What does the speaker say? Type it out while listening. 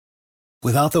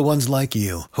Without the ones like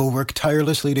you, who work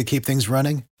tirelessly to keep things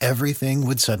running, everything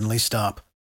would suddenly stop.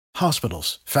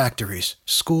 Hospitals, factories,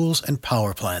 schools, and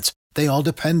power plants, they all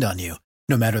depend on you.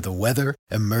 No matter the weather,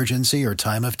 emergency, or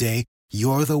time of day,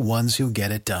 you're the ones who get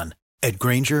it done. At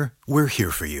Grainger, we're here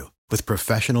for you with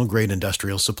professional-grade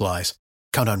industrial supplies.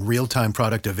 Count on real-time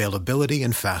product availability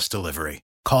and fast delivery.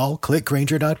 Call, click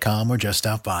Grainger.com, or just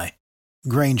stop by.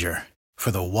 Grainger, for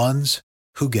the ones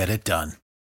who get it done.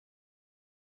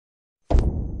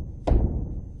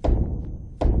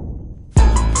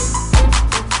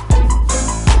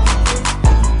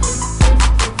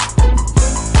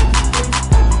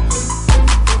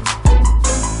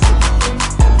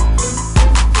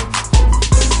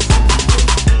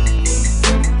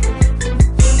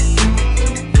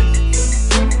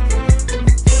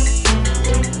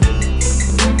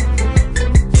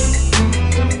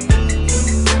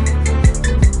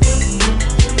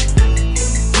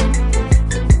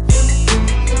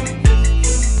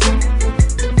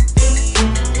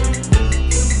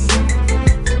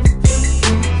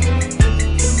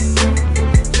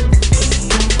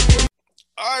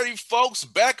 Folks,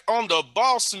 back on the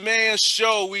Boss Man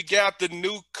Show, we got the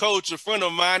new coach, a friend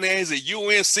of mine, is at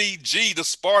UNCG, the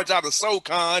Sparge out of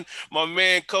SoCon, my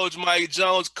man, Coach Mike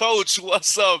Jones. Coach,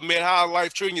 what's up, man? How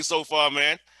life treating you so far,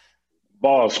 man?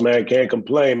 Boss, man, can't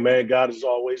complain, man. God is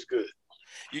always good.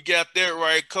 You got that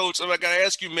right, Coach. I got to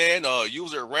ask you, man, you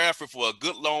was at Radford for a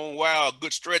good long while, a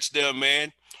good stretch there,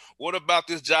 man. What about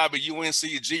this job at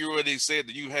UNCG really said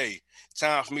to you, hey,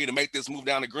 time for me to make this move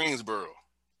down to Greensboro?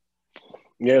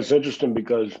 Yeah, it's interesting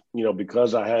because,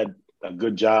 because I had a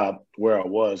good job where I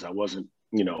wasn't,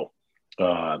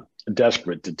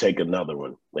 desperate to take another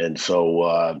one. And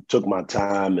so took my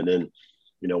time. And then,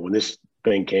 when this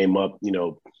thing came up,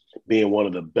 being one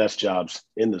of the best jobs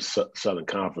in the Southern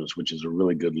Conference, which is a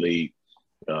really good league,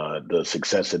 the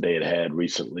success that they had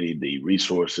recently, the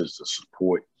resources, the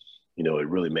support, it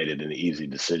really made it an easy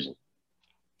decision.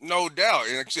 No doubt.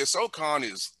 And like I said, SoCon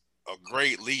is a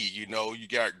great league. You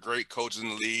got great coaches in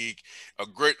the league, a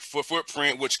great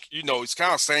footprint, which, it's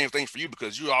kind of the same thing for you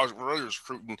because you always really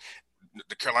recruiting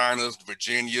the Carolinas,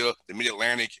 Virginia, the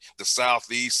Mid-Atlantic, the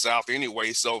Southeast, South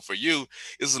anyway. So for you,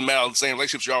 this is a matter of the same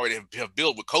relationships you already have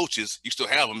built with coaches. You still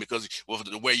have them because of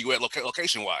the way you at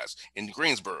location-wise in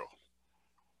Greensboro.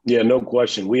 Yeah, no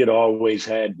question. We had always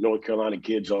had North Carolina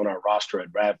kids on our roster at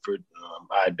Radford.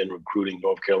 I had been recruiting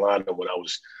North Carolina when I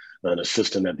was an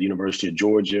assistant at the University of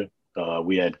Georgia.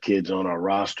 We had kids on our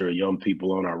roster, young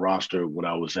people on our roster when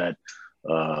I was at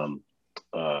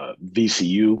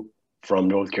VCU from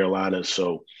North Carolina.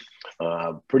 So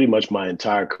pretty much my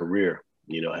entire career,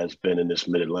 has been in this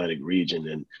Mid-Atlantic region.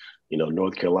 And,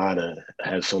 North Carolina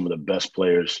has some of the best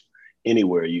players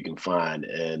anywhere you can find.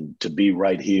 And to be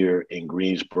right here in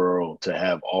Greensboro, to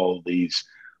have all of these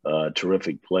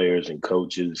terrific players and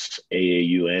coaches,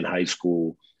 AAU and high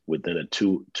school, within a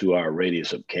two-hour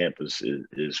radius of campus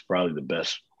is probably the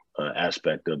best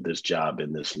aspect of this job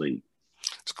in this league.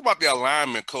 Talk about the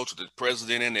alignment, Coach, with the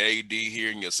president and the AD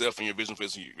here and yourself and your vision for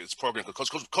this program. Coach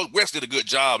West did a good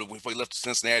job before he left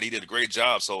Cincinnati. He did a great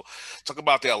job. So talk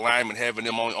about the alignment, having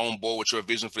them on board with your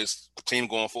vision for this team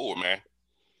going forward, man.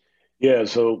 Yeah,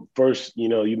 so first,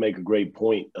 you make a great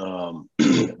point.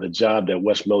 The job that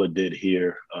Wes Miller did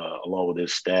here, along with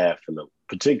his staff, and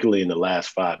particularly in the last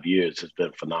 5 years, has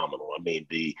been phenomenal. I mean,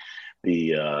 the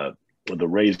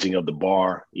raising of the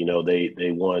bar,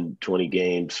 they won 20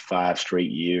 games, 5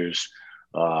 straight years,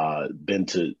 been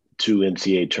to 2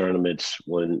 NCAA tournaments,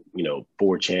 won,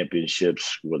 4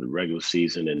 championships with the regular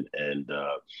season and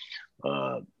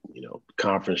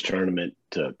conference tournament,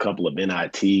 a couple of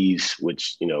NITs,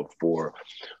 which, for,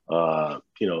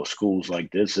 schools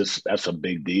like this, that's a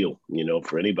big deal,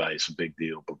 for anybody, it's a big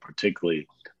deal, but particularly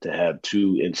to have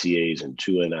 2 NCAAs and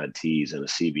 2 NITs and a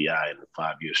CBI in a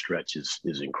 5-year stretch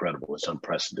is incredible. It's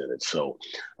unprecedented. So,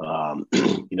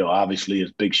 obviously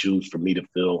it's big shoes for me to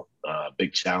fill,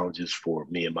 big challenges for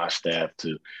me and my staff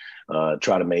to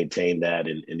try to maintain that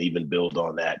and even build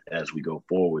on that as we go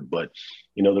forward. But,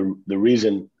 the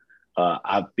reason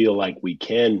I feel like we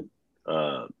can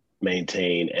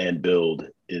maintain and build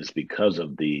is because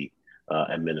of the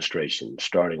administration,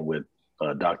 starting with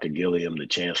Dr. Gilliam, the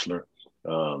chancellor.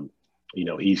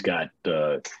 He's got,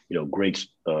 great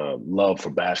love for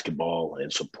basketball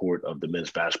and support of the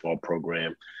men's basketball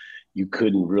program. You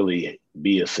couldn't really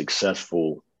be a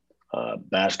successful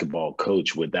basketball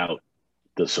coach without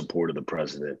the support of the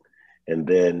president. And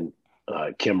then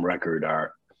Kim Record,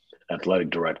 our athletic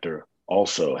director,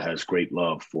 also has great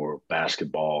love for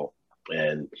basketball.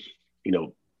 And,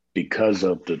 because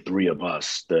of the 3 of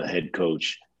us, the head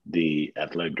coach, the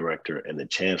athletic director, and the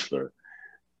chancellor,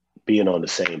 being on the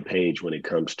same page when it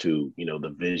comes to,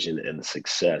 the vision and the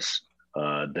success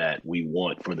that we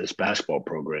want for this basketball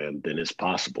program, then it's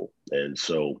possible. And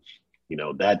so,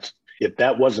 that's, if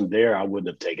that wasn't there, I wouldn't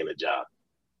have taken a job.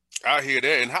 I hear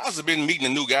that. And how's it been meeting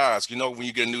the new guys? When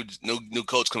you get a new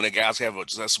coach coming, the guys have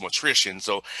some attrition.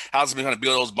 So how's it been trying to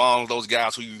build those bonds, those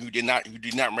guys who did not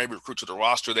maybe recruit to the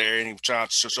roster there, and trying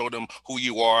to show them who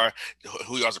you are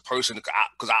as a person?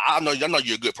 Because I know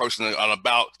you're a good person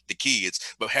about the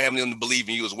kids, but having them to believe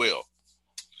in you as well.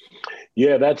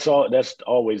 Yeah, that's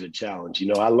always a challenge.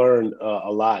 I learned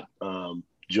a lot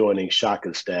joining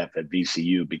Shaka's staff at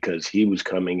VCU, because he was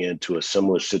coming into a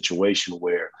similar situation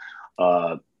where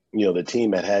the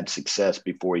team had success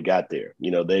before he got there.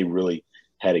 They really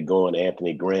had it going.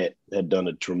 Anthony Grant had done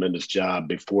a tremendous job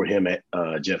before him.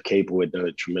 Jeff Capel had done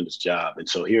a tremendous job. And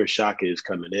so here Shaka is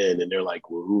coming in, and they're like,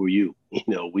 well, who are you?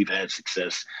 We've had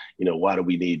success. Why do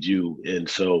we need you? And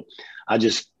so I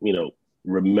just,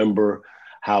 remember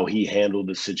how he handled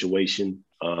the situation.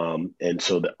 And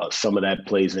so some of that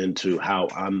plays into how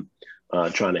I'm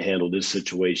trying to handle this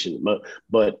situation.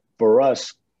 But for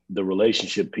us, the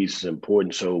relationship piece is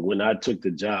important. So when I took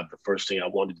the job, the first thing I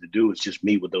wanted to do was just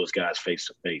meet with those guys face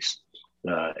to face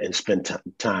and spend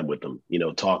time with them,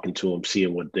 talking to them,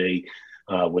 seeing what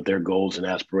their goals and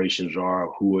aspirations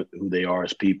are, who they are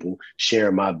as people,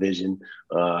 sharing my vision,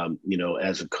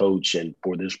 as a coach and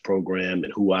for this program,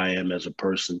 and who I am as a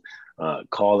person,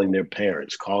 calling their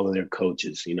parents, calling their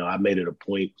coaches. I made it a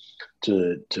point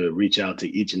to reach out to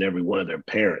each and every one of their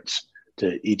parents,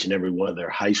 to each and every one of their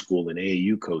high school and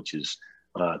AAU coaches,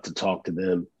 to talk to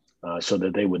them so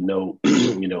that they would know,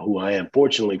 who I am.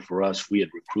 Fortunately for us, we had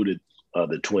recruited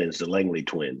the twins, the Langley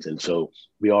twins. And so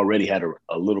we already had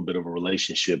a little bit of a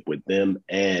relationship with them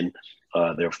and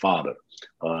their father,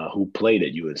 who played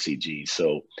at UNCG.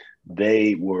 So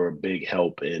they were a big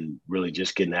help in really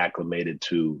just getting acclimated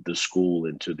to the school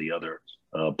and to the other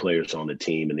players on the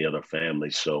team and the other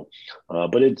families. So,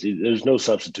 but there's no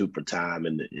substitute for time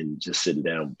and just sitting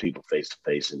down with people face to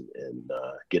face and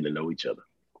getting to know each other.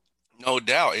 No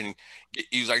doubt. And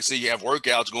you like I said, you have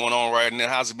workouts going on right now.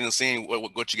 How's it been seeing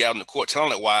what you got on the court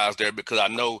talent wise there? Because I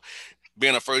know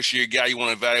being a first year guy, you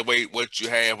want to evaluate what you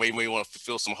have. Maybe you want to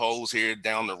fill some holes here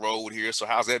down the road here. So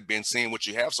how's that been seeing what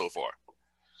you have so far?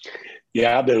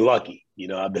 Yeah, I've been lucky.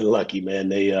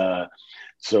 Man.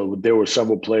 So there were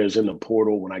several players in the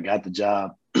portal when I got the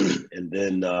job. And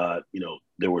then,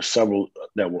 there were several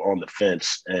that were on the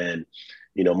fence. And,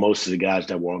 most of the guys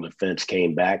that were on the fence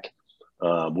came back,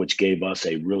 which gave us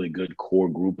a really good core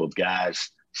group of guys.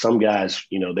 Some guys,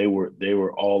 they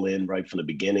were all in right from the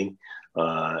beginning.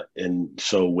 And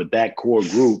so with that core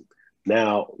group,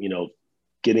 now,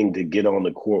 getting to get on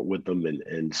the court with them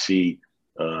and see,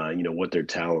 what their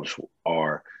talents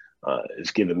are,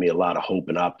 it's given me a lot of hope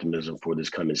and optimism for this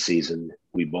coming season.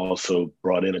 We've also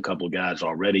brought in a couple of guys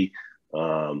already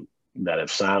that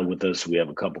have signed with us. We have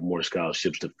a couple more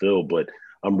scholarships to fill, but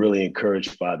I'm really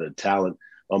encouraged by the talent.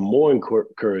 I'm more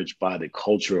encouraged by the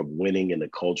culture of winning and the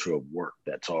culture of work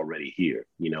that's already here.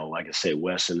 Like I said,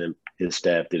 Wesson and his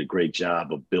staff did a great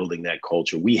job of building that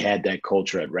culture. We had that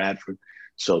culture at Radford,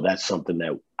 so that's something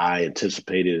that I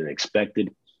anticipated and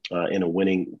expected in a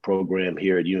winning program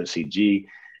here at UNCG.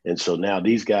 And so now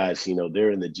these guys,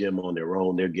 they're in the gym on their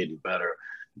own. They're getting better.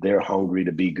 They're hungry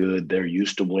to be good. They're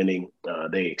used to winning.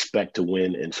 They expect to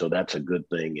win. And so that's a good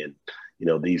thing. And,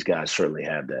 these guys certainly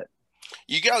have that.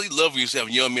 You gotta love yourself,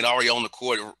 young men already on the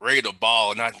court, ready to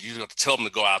ball, and not you have to tell them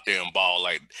to go out there and ball.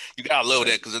 Like you gotta love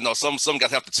that because some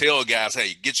guys have to tell guys,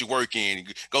 hey, get your work in,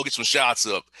 go get some shots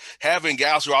up. Having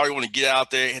guys who already want to get out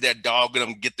there, hit that dog in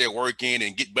them, get their work in,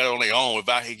 and get better on their own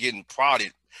without getting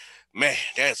prodded. Man,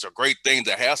 that's a great thing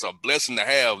to have. That's a blessing to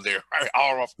have there, right,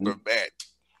 all off the bat.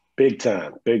 Big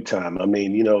time, big time. I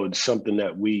mean, it's something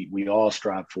that we all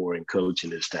strive for in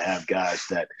coaching is to have guys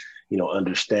that,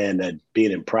 understand that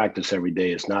being in practice every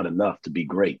day is not enough to be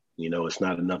great. It's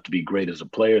not enough to be great as a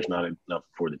player. It's not enough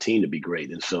for the team to be great.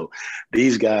 And so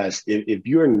these guys, if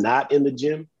you're not in the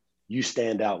gym, you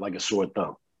stand out like a sore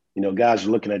thumb. Guys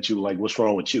are looking at you like, what's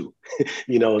wrong with you?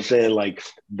 What I'm saying? Like,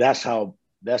 that's how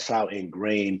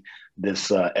ingrained this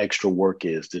extra work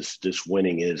is, this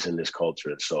winning is in this culture.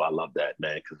 And so I love that,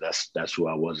 man, because that's who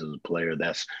I was as a player.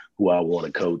 That's who I want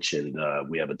to coach. And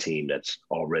we have a team that's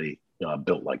already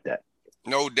built like that.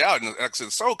 No doubt. And like I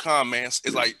said, SoCon, man,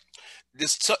 it's like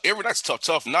every night's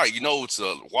tough night. You know, it's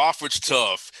Wofford's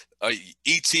tough.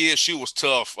 ETSU was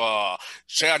tough.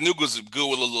 Chattanooga's good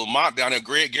with a little Mont down there.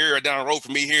 Greg Garrett down the road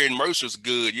from me here in Mercer's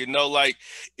good. You know, like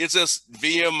it's just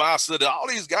VMI. So all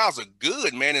these guys are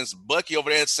good, man. It's Bucky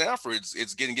over there at Sanford.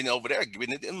 It's getting over there,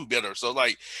 getting them better. So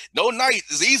like, no night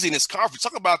is easy in this conference.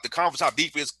 Talk about the conference, how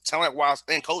deep it is, talent wise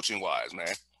and coaching wise,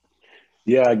 man.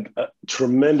 Yeah,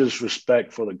 tremendous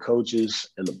respect for the coaches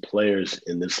and the players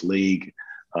in this league.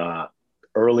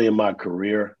 Early in my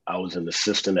career, I was an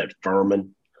assistant at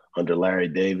Furman under Larry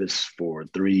Davis for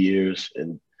 3 years.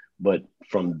 But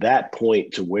from that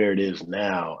point to where it is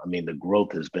now, I mean, the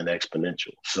growth has been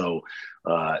exponential. So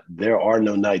there are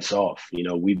no nights off. You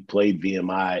know, we played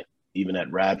VMI even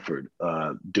at Radford.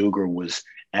 Duger was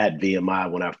at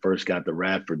VMI when I first got the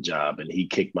Radford job, and he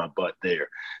kicked my butt there.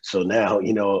 So now,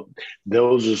 you know,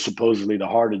 those are supposedly the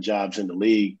harder jobs in the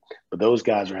league, but those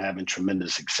guys are having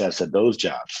tremendous success at those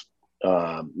jobs.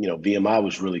 You know, VMI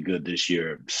was really good this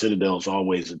year. Citadel's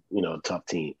always, you know, a tough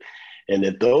team. And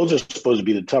if those are supposed to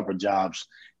be the tougher jobs,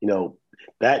 you know,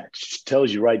 that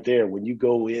tells you right there, when you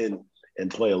go in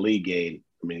and play a league game,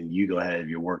 I mean, you're going to have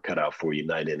your work cut out for you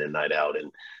night in and night out.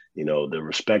 And, you know, the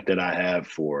respect that I have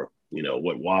for, you know,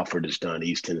 what Wofford has done,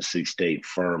 East Tennessee State,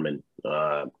 Furman,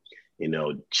 you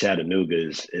know, Chattanooga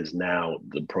is now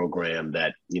the program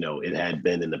that, you know, it had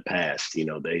been in the past. You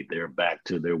know, they're back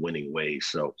to their winning ways.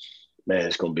 So, man,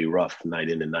 it's going to be rough night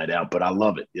in and night out, but I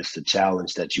love it. It's the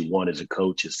challenge that you want as a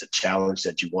coach. It's the challenge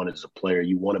that you want as a player.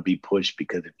 You want to be pushed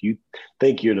because if you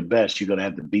think you're the best, you're going to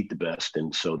have to beat the best.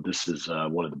 And so this is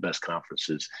one of the best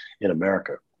conferences in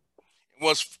America.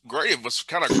 What's great, what's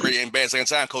kind of great and bad at the same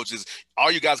time, coach, is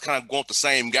all you guys kind of going for the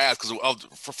same guys because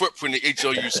for footprint in each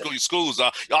of your schools,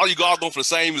 all you guys going for the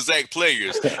same exact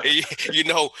players. And, you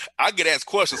know, I get asked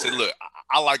questions and say, look,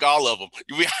 I like all of them.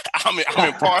 I'm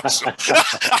impartial.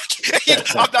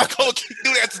 I'm not going to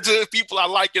do that to people I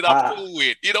like and I'm cool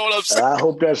with. You know what I'm saying? I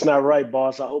hope that's not right,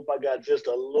 boss. I hope I got just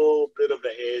a little bit of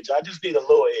an edge. I just need a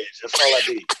little edge. That's all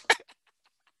I need.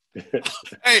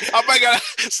 Hey, I might gotta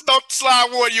slide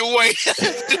one your way.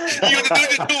 You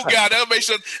the new guy. That'll make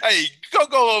sure. Hey,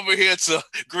 go over here to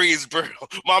Greensboro.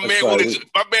 My man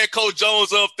Coach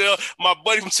Jones up there. My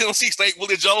buddy from Tennessee State,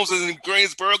 Willie Jones, is in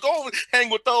Greensboro. Go hang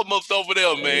with those folks over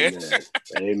there, man.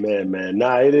 Amen, man.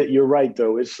 Nah, you're right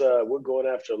though. It's we're going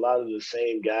after a lot of the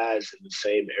same guys in the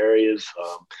same areas.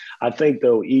 I think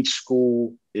though each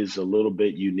school is a little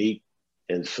bit unique.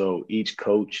 And so each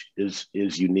coach is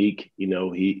unique. You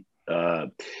know, he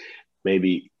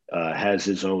maybe has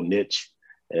his own niche.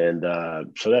 And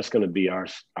so that's going to be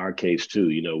our case too.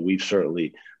 You know, we've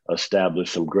certainly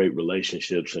established some great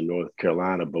relationships in North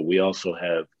Carolina, but we also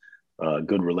have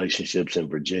good relationships in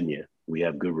Virginia. We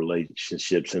have good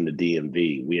relationships in the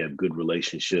DMV. We have good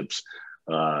relationships,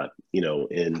 you know,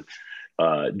 in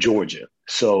Georgia.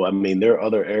 So, I mean, there are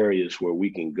other areas where we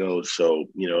can go. So,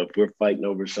 you know, if we're fighting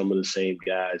over some of the same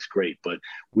guys, great. But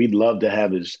we'd love to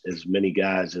have as many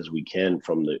guys as we can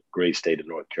from the great state of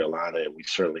North Carolina. And we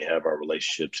certainly have our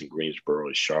relationships in Greensboro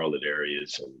and Charlotte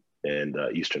areas and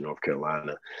Eastern North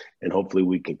Carolina. And hopefully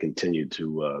we can continue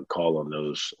to call on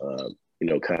those, you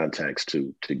know, contacts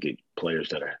to get players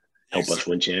that help us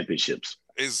win championships.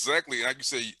 Exactly. Like you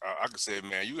say, I could say,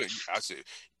 man, I said,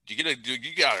 you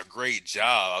got a great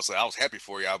job. I said, I was happy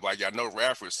for you. I was like, I know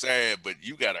Radford's sad, but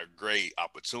you got a great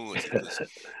opportunity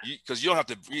because you don't have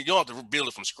to build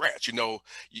it from scratch. You know,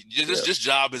 this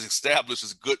job is established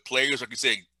as good players, like you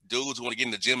said, dudes who want to get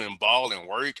in the gym and ball and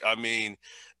work. I mean,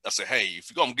 I said, hey, if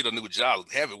you're gonna get a new job,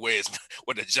 have it where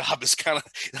the job is kind of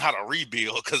how to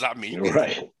rebuild. Because I mean, you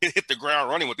hit the ground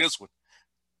running with this one.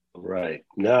 Right.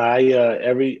 No,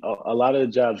 a lot of the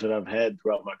jobs that I've had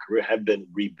throughout my career have been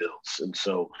rebuilds. And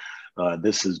so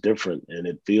this is different and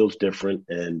it feels different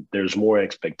and there's more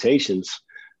expectations,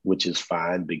 which is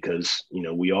fine because, you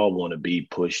know, we all want to be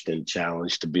pushed and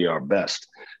challenged to be our best.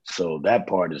 So that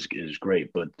part is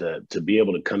great. But to be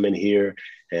able to come in here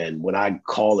and when I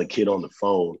call a kid on the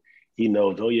phone, he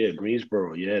knows, oh, yeah,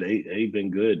 Greensboro. Yeah, they've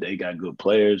been good. They got good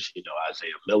players. You know,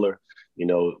 Isaiah Miller, you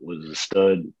know, was a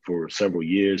stud for several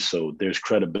years. So there's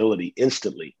credibility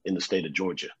instantly in the state of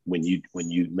Georgia when you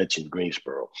mentioned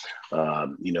Greensboro.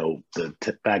 You know, the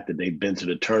fact that they've been to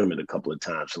the tournament a couple of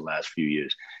times in the last few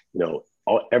years, you know,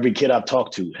 every kid I've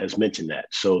talked to has mentioned that.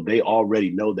 So they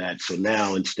already know that. So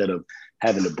now instead of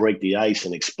having to break the ice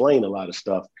and explain a lot of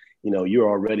stuff, you know, you're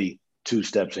already 2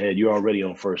 steps ahead. You're already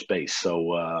on first base.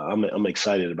 So I'm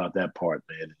excited about that part,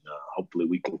 man. And hopefully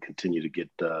we can continue to get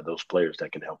those players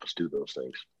that can help us do those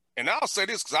things. And I'll say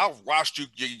this because I watched you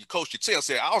coach your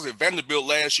team. I was at Vanderbilt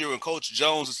last year when Coach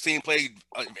Jones' team played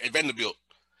at Vanderbilt.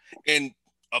 And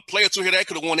a player to here that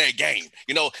could have won that game.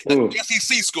 The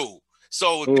SEC school.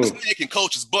 So this man can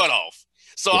coach his butt off.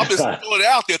 So I'm just throwing it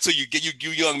out there to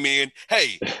you young men.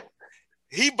 Hey,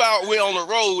 he about went on the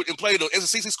road and played the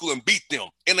SEC school and beat them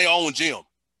in their own gym.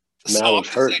 Man, I was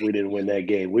hurt we didn't win that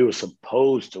game. We were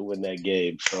supposed to win that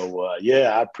game. So,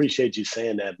 I appreciate you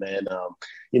saying that, man.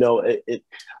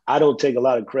 I don't take a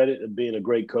lot of credit of being a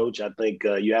great coach. I think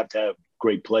you have to have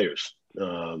great players.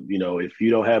 If you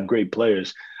don't have great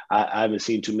players, I haven't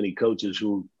seen too many coaches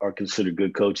who are considered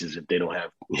good coaches if they don't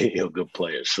have good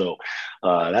players. So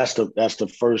that's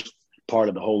the first part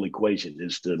of the whole equation,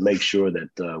 is to make sure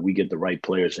that we get the right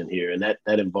players in here, and that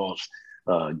involves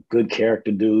good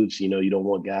character dudes. You don't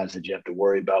want guys that you have to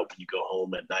worry about when you go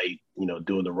home at night,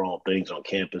 doing the wrong things on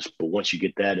campus. But once you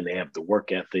get that, and they have the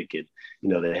work ethic, and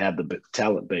they have the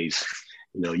talent base,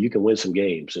 you can win some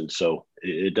games. And so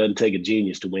it doesn't take a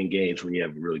genius to win games when you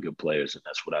have really good players, and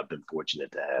that's what I've been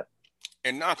fortunate to have.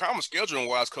 And non-conference scheduling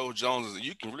wise, Coach Jones,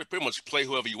 you can really pretty much play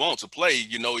whoever you want to play.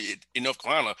 In North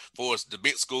Carolina, for the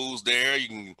big schools there, you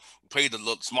can play the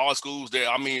smaller schools there.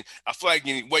 I mean, I feel like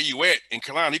where you at in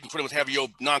Carolina, you can pretty much have your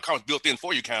non-conference built in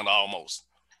for you, kind of almost.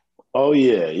 Oh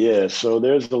yeah. So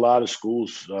there's a lot of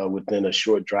schools within a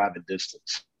short driving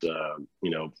distance,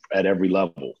 at every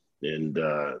level, and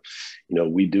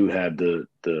we do have the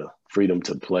freedom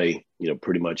to play,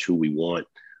 pretty much who we want.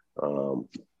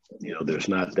 There's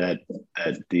not that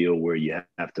deal where you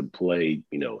have to play,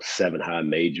 7 high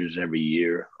majors every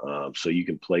year. So you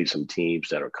can play some teams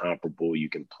that are comparable. You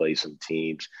can play some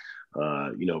teams,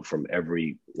 from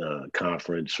every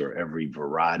conference or every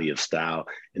variety of style.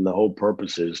 And the whole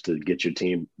purpose is to get your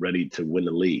team ready to win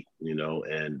the league,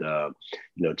 and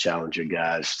challenge your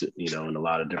guys, in a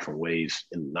lot of different ways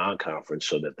in non-conference,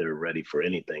 so that they're ready for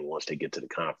anything once they get to the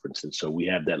conference. And so we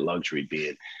have that luxury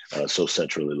being so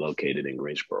centrally located in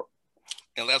Greensboro.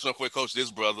 And last one for Coach, this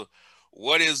brother,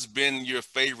 what has been your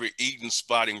favorite eating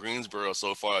spot in Greensboro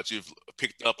so far that you've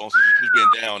picked up on since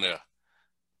you've been down there?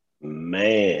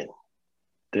 Man,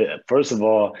 first of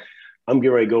all, I'm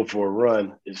getting ready to go for a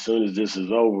run as soon as this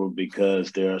is over,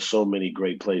 because there are so many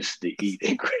great places to eat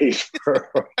in Greensboro.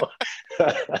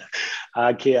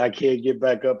 I can't get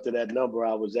back up to that number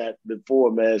I was at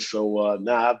before, man. So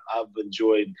now I've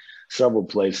enjoyed several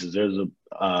places. There's a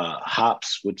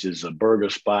Hops, which is a burger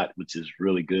spot, which is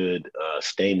really good.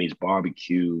 Stamey's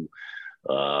Barbecue.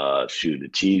 The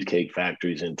Cheesecake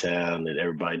Factory's in town, and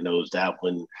everybody knows that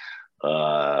one.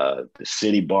 The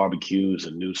City Barbecue is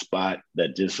a new spot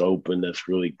that just opened that's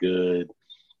really good.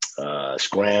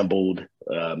 Scrambled,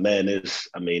 man,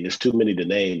 it's too many to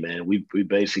name, man. We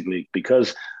basically,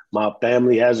 because my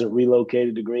family hasn't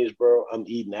relocated to Greensboro, I'm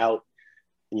eating out,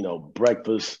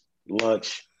 breakfast,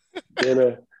 lunch,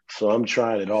 dinner. So I'm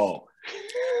trying it all.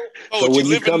 Oh, so when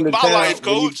you come to town, life,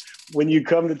 Coach. When you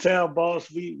come to town, boss,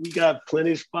 we got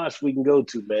plenty of spots we can go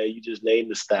to, man. You just name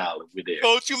the style and we're there.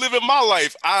 Coach, you live in my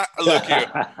life. Look here.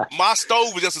 My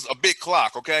stove is just a big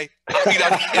clock, okay? I eat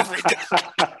out every day.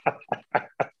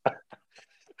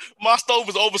 My stove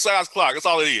is an oversized clock. That's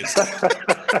all it is.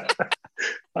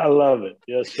 I love it.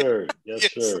 Yes, sir. Yes,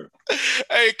 sir.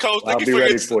 Hey, Coach, I'll be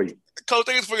ready for you. Coach,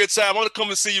 thanks for your time. I'm going to come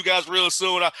and see you guys real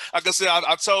soon. Like I said,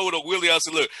 I told Willie, I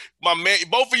said, look, my man,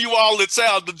 both of you all in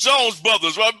town, the Jones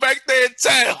brothers, right back there in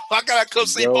town. I got to come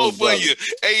see both of you,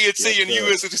 A&T and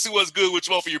USC, to see what's good with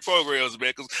both of your programs,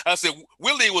 man. Because I said,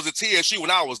 Willie was at TSU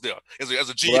when I was there as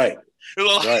a GM. Right.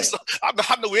 Right. So I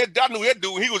knew that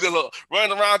dude. He was just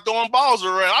running around throwing balls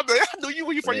around. I knew you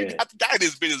when you got the guy in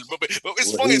this business. But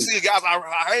it's funny to see the guys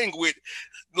I hang with.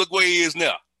 Look where he is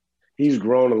now. He's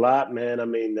grown a lot, man. I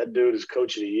mean, that dude is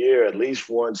coach of the year at least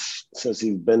once since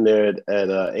he's been there at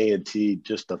A&T.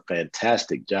 Just a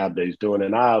fantastic job that he's doing.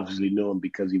 And I obviously knew him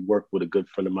because he worked with a good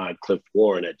friend of mine, Cliff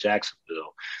Warren, at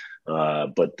Jacksonville.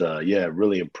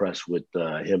 Really impressed with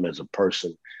him as a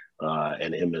person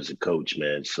and him as a coach,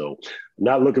 man. So I'm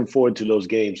not looking forward to those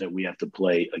games that we have to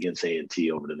play against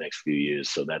A&T over the next few years.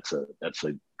 So that's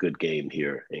a good game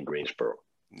here in Greensboro.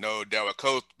 No doubt.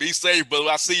 Coach, be safe,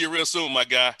 brother. I'll see you real soon, my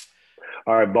guy.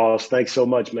 All right, boss. Thanks so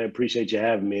much, man. Appreciate you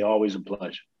having me. Always a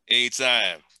pleasure.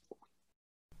 Anytime.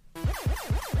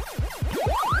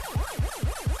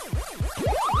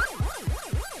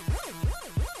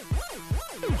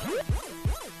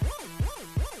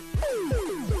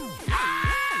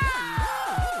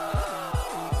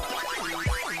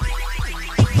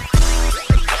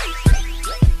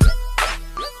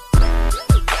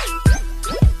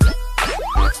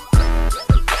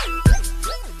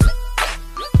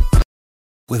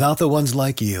 Without the ones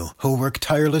like you, who work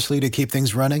tirelessly to keep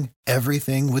things running,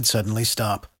 everything would suddenly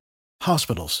stop.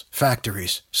 Hospitals,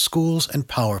 factories, schools, and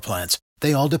power plants,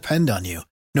 they all depend on you.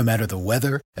 No matter the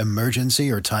weather, emergency,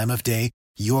 or time of day,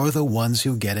 you're the ones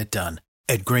who get it done.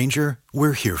 At Grainger,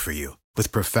 we're here for you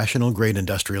with professional-grade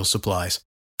industrial supplies.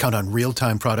 Count on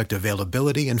real-time product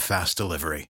availability and fast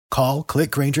delivery. Call,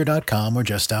 click Grainger.com, or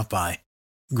just stop by.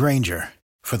 Grainger,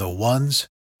 for the ones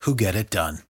who get it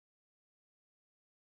done.